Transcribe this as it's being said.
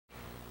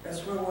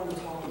That's what I wanted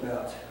to talk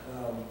about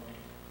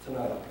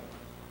tonight.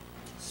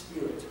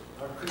 Spirit,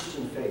 our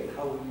Christian faith,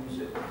 how we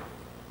use it,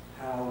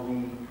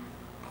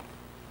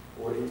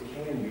 or it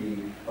can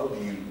be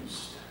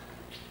abused,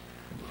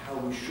 how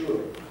we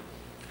should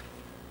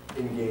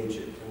engage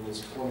it in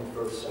this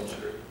 21st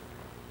century.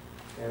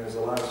 And there's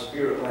a lot of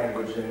spirit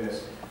language in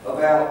this.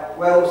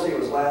 It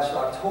was last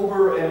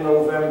October and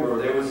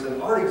November, there was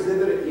an art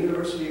exhibit at the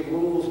University of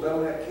Louisville's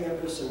Belknap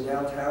campus in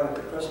downtown at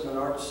the Pressman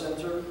Arts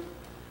Center.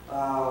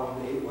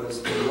 It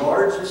was the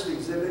largest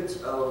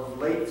exhibit of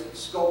late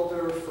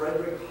sculptor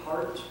Frederick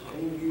Hart.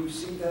 Any of you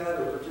see that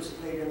or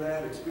participate in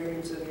that,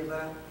 experience any of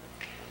that?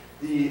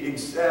 The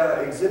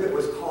exhibit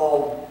was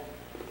called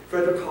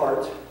Frederick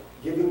Hart,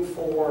 Giving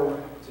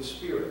Form to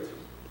Spirit.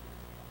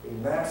 A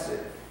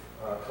massive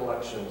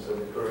collections that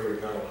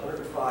occurred,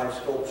 105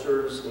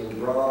 sculptures in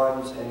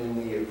bronze and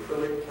in the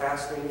acrylic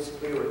castings,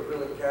 clear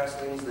acrylic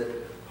castings that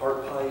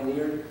Hart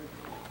pioneered.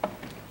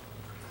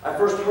 I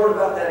first heard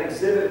about that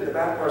exhibit at the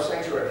back of our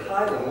sanctuary at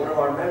Highland. One of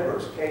our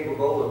members, Kay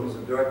Babola, who's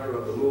the director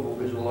of the Louisville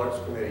Visual Arts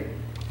Committee,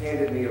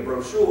 handed me a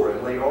brochure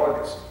in late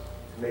August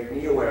to make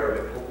me aware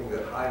of it, hoping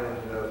that Highland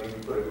maybe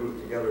put a group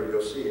together to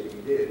go see it.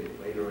 He did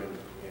later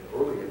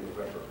early in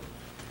November.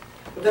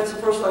 But that's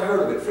the first I heard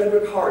of it.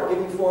 Frederick Hart,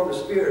 Giving Form to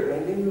Spirit.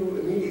 And I knew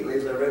immediately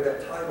as I read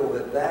that title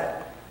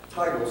that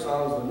title,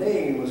 sans the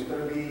name, was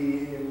going to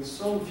be in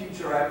some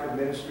future act of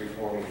ministry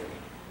for me.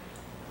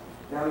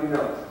 Now you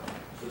know.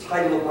 The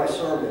title of my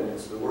sermon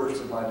is the words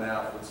of my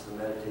mouth. It's the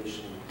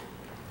meditation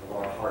of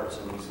our hearts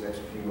in these next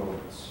few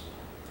moments.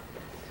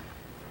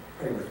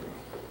 Pray with me.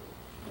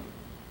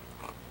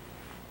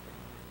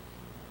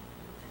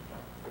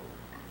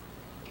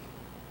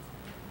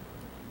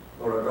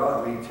 Lord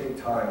God, we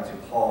take time to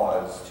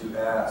pause to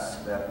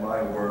ask that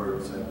my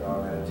words and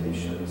our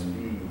meditations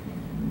be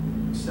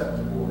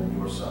acceptable in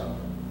your sight.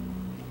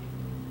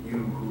 You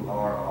who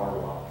are our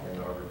rock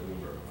and our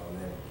Redeemer.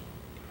 Amen.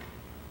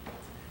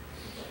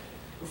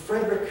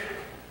 Frederick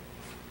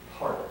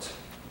Hart,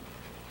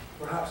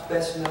 perhaps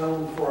best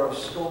known for a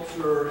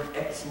sculpture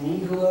ex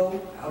nihilo,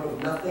 out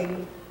of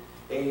nothing,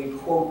 a,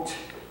 quote,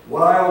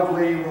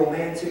 wildly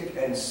romantic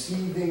and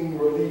seething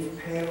relief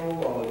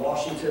panel on the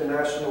Washington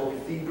National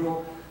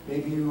Cathedral.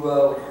 Maybe you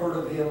heard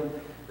of him.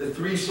 The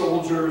Three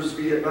Soldiers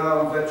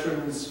Vietnam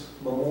Veterans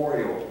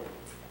Memorial.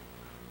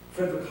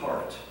 Frederick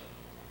Hart.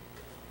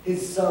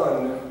 His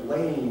son,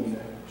 Lane,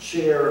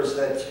 shares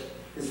that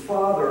his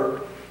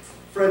father,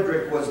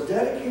 Frederick, was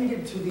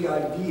dedicated to the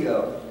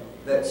idea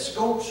that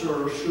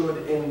sculpture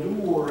should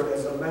endure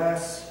as a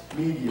mass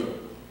medium.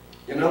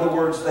 In other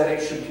words, that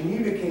it should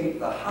communicate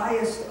the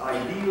highest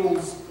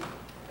ideals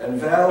and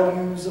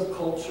values of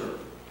culture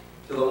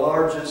to the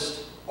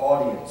largest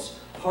audience.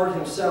 Hart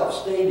himself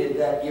stated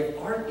that if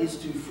art is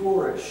to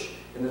flourish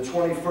in the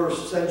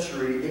 21st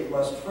century, it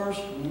must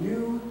first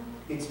renew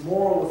its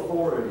moral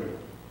authority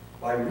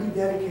by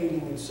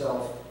rededicating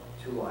itself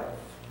to life.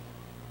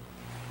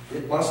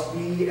 It must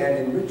be an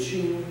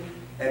enriching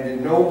and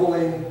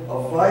ennobling,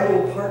 a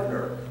vital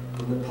partner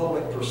in the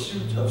public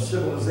pursuit of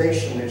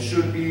civilization. It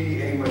should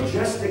be a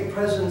majestic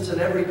presence in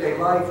everyday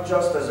life,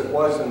 just as it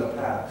was in the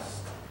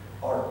past.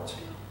 Art.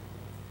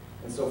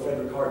 And so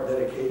Frederick Hart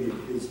dedicated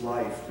his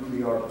life through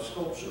the art of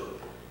sculpture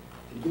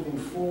to giving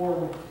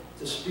form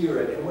to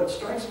spirit. And what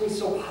strikes me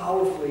so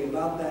powerfully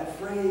about that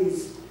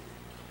phrase,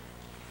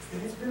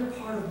 and it's been a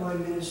part of my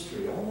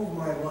ministry all of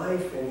my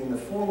life, and in the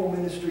formal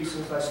ministry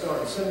since I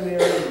started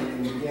seminary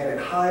and began at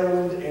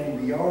Highland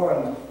and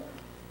beyond.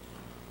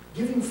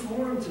 Giving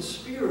form to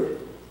spirit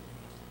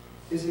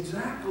is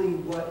exactly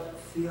what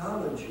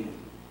theology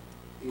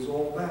is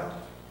all about.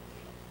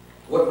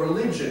 What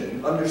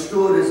religion,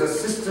 understood as a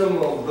system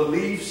of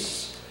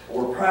beliefs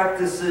or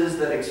practices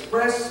that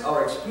express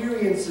our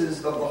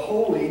experiences of the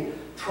holy,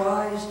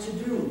 tries to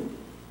do.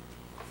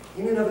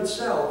 In and of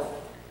itself,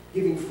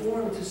 giving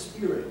form to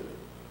spirit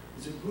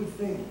is a good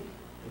thing,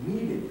 a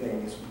needed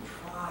thing as we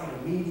try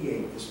to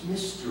mediate this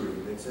mystery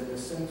that's at the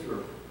center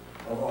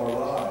of our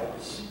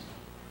lives.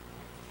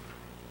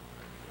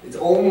 It's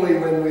only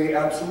when we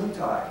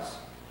absolutize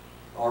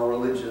our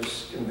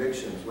religious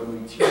convictions,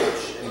 when we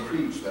teach and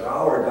preach that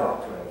our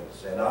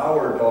doctrines and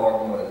our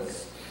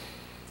dogmas,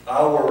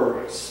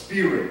 our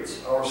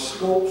spirit, our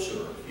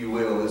sculpture, if you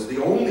will, is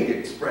the only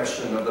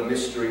expression of the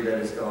mystery that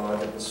is God,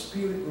 that the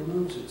spirit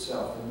removes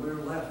itself and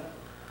we're left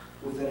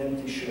with an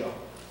empty shell,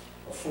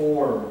 a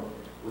form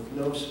with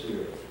no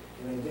spirit.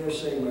 And I dare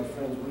say, my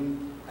friends,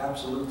 we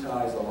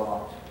absolutize a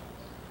lot.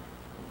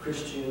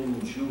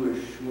 Christian,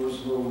 Jewish,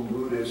 Muslim,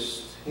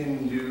 Buddhist,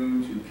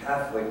 Hindu, to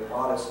Catholic,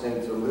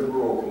 Protestant, to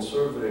liberal,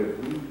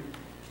 conservative, we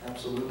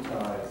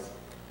absolutize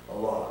a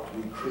lot.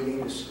 We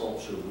create a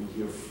sculpture, we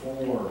give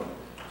form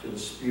to the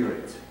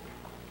spirit,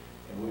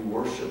 and we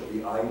worship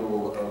the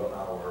idol of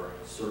our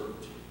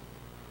certainty.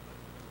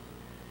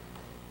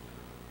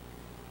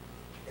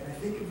 And I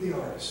think of the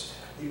artist.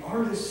 The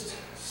artist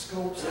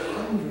sculpts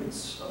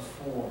hundreds of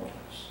forms.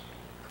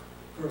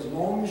 For as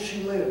long as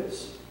she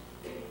lives,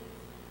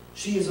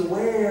 She is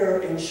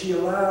aware and she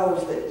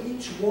allows that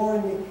each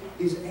one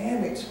is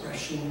an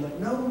expression, but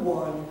no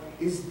one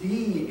is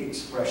the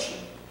expression.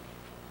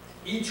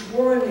 Each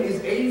one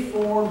is a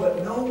form,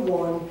 but no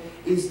one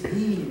is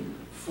the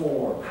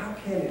form. How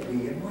can it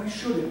be, and why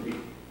should it be?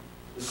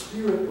 The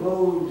Spirit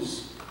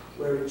blows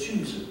where it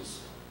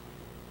chooses.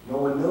 No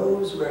one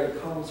knows where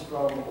it comes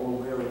from or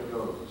where it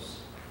goes.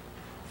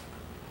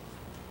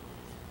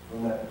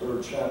 From that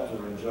 3rd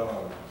chapter in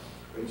John,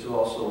 Rachel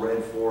also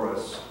read for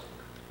us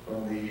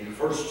from the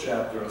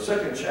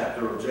 2nd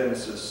chapter of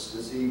Genesis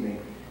this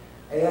evening.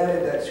 I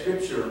added that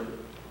scripture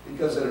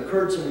because it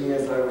occurred to me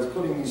as I was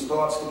putting these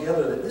thoughts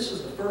together that this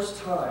is the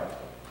first time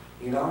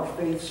in our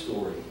faith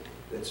story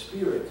that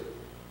Spirit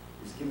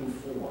is given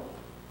form.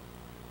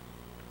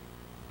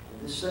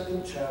 In this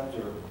 2nd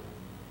chapter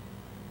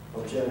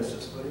of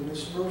Genesis, but in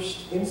this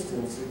first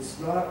instance, it's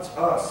not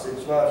us,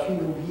 it's not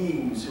human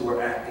beings who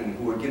are acting,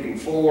 who are giving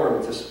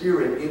form to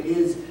Spirit. It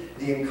is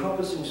the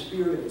encompassing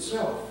Spirit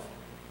itself,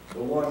 the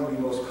one we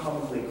most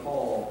commonly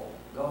call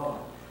God.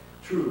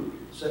 True,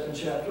 2nd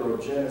chapter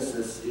of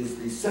Genesis is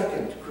the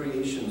 2nd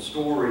creation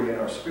story in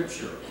our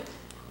scripture.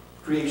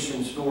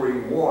 Creation story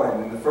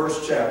 1 in the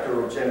 1st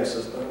chapter of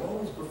Genesis, but I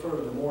always prefer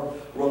the more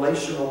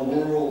relational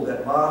world,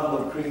 that model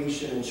of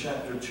creation in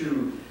chapter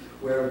 2,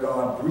 where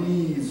God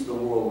breathes the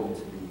world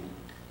into being.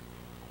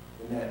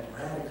 And that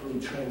radically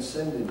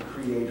transcendent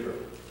creator,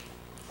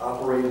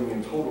 operating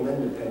in total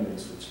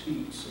independence, that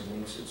speaks and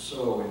makes it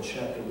so in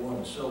chapter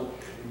 1. So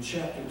in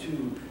chapter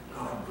 2,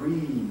 God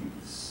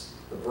breathes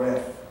the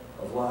breath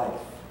of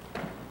life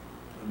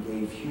and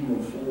gave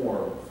human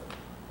form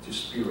to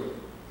Spirit.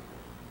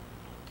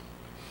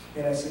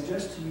 And I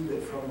suggest to you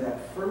that from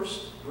that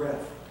first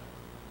breath,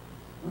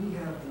 we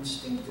have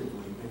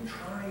instinctively been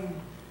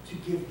trying to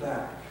give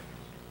back,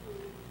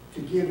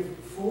 to give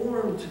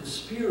form to the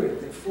Spirit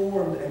that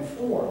formed and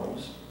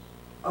forms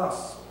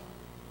us.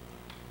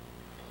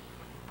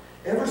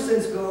 Ever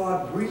since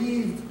God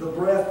breathed the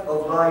breath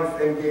of life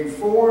and gave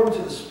form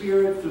to the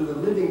Spirit through the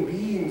living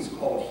beings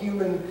called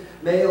human,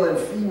 male and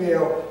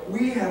female,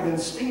 we have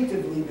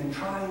instinctively been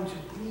trying to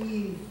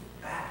breathe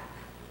back.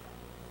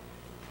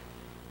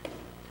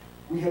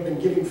 We have been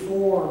giving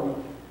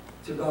form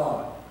to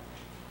God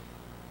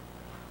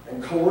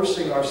and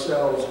coercing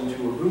ourselves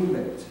into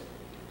agreement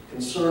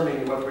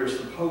concerning what we're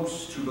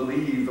supposed to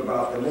believe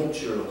about the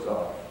nature of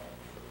God.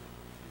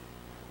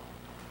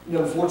 And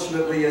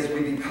unfortunately, as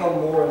we become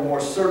more and more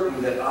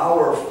certain that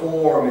our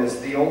form is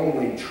the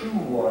only true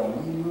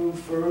one, we move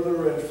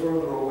further and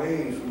further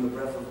away from the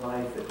breath of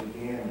life that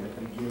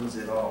begins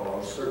it all.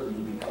 Our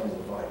certainty becomes a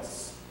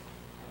vice.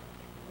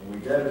 And we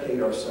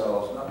dedicate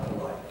ourselves not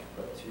to life,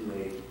 but to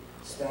a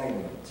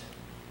stagnant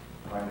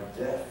kind of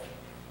death.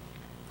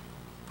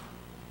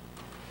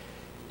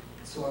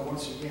 So I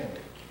once again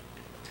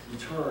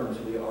return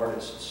to the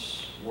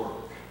artist's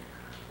work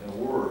and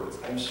words.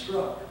 I'm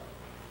struck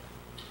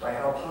by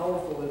how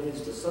powerful it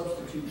is to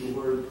substitute the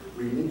word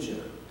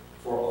religion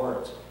for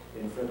art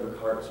in Frederick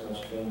Hart's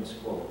most famous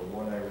quote, the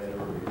one I read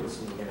earlier.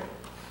 Listen again.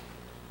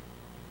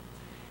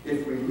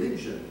 If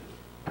religion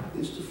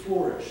is to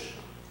flourish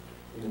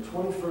in the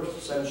 21st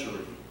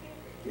century,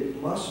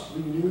 it must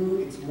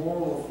renew its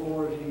moral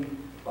authority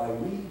by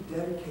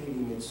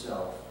rededicating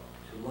itself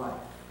to life.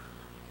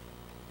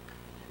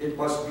 It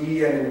must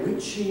be an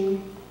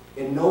enriching,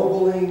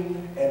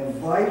 ennobling, and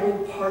vital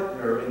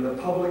partner in the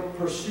public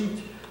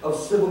pursuit of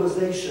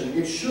civilization.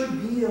 It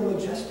should be a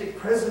majestic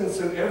presence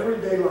in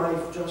everyday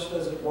life, just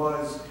as it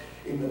was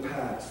in the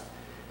past.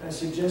 And I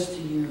suggest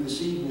to you this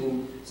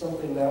evening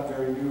something not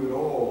very new at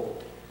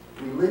all.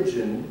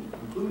 Religion,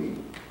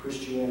 including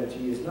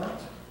Christianity, is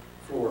not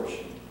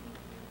flourishing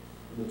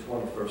in the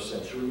 21st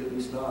century, at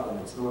least not in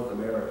its North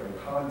American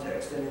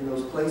context. And in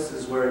those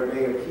places where it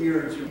may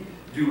appear to be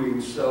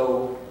doing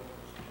so,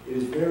 it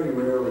is very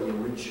rarely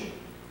enriching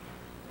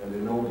and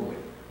ennobling.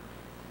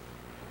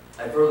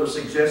 I further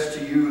suggest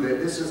to you that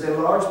this is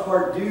in large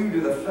part due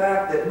to the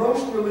fact that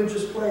most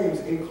religious claims,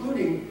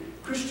 including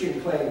Christian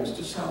claims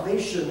to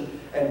salvation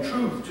and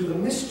truth, to the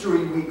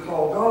mystery we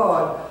call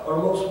God, are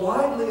most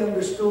widely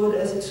understood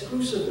as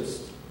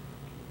exclusivist,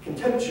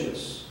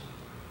 contemptuous,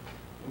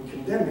 and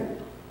condemning.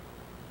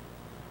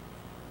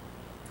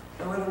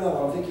 Now, I don't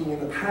know, I'm thinking in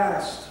the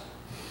past,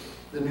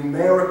 the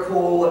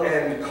numerical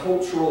and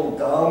cultural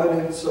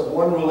dominance of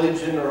one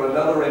religion or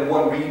another in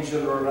one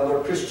region or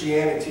another,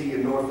 Christianity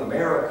in North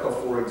America,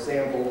 for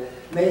example,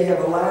 may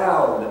have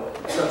allowed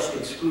such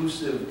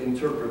exclusive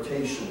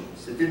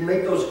interpretations. It didn't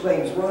make those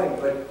claims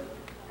right, but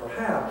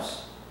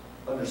perhaps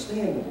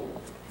understandable.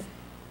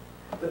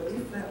 But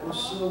if that was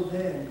so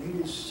then,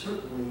 it is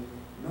certainly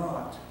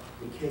not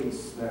the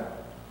case now.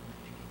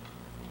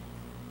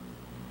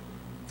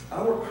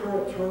 Our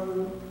current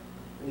turn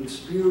and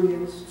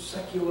experience,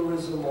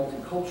 secularism,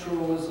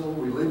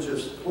 multiculturalism,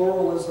 religious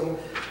pluralism,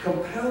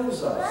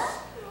 compels us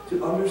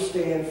to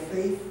understand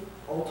faith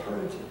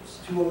alternatives,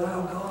 to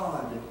allow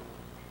God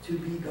to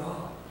be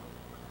God,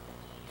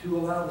 to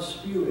allow the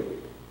Spirit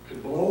to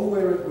blow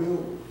where it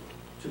will,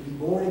 to be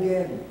born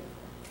again,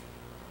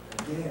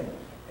 again,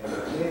 and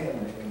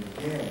again and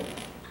again.